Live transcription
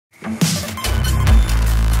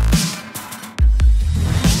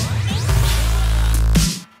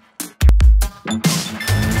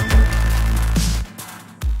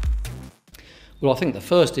Well, I think the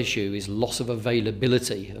first issue is loss of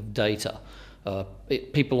availability of data.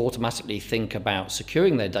 People automatically think about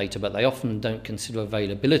securing their data, but they often don't consider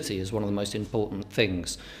availability as one of the most important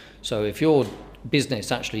things. So if your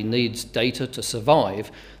business actually needs data to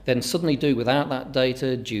survive, then suddenly do without that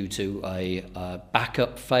data due to a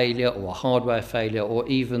backup failure or a hardware failure or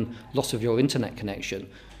even loss of your internet connection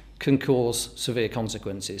can cause severe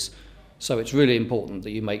consequences. So it's really important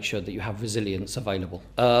that you make sure that you have resilience available.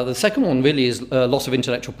 The second one really is loss of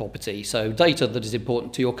intellectual property. So data that is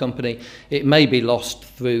important to your company, it may be lost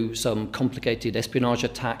through some complicated espionage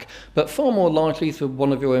attack, but far more likely through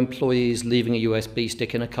one of your employees leaving a USB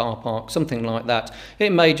stick in a car park, something like that.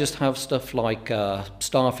 It may just have stuff like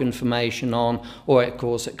staff information on, or of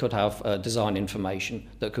course it could have design information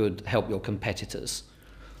that could help your competitors.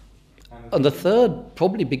 And the third,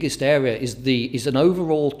 probably biggest area is an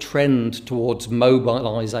overall trend towards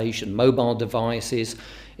mobilisation, mobile devices.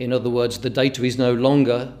 In other words, the data is no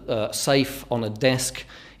longer safe on a desk.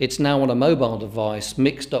 It's now on a mobile device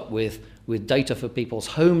mixed up with data for people's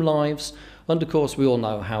home lives. And of course, we all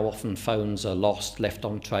know how often phones are lost, left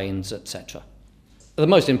on trains, etc. The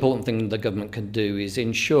most important thing the government can do is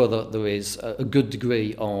ensure that there is a good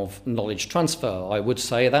degree of knowledge transfer. I would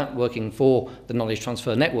say that, working for the knowledge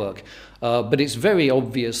transfer network. But it's very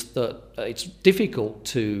obvious that it's difficult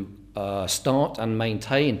to start and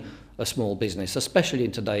maintain a small business, especially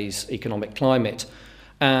in today's economic climate.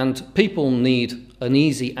 And people need an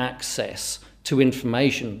easy access to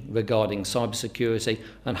information regarding cybersecurity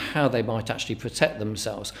and how they might actually protect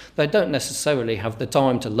themselves. They don't necessarily have the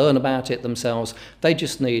time to learn about it themselves. They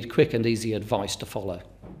just need quick and easy advice to follow.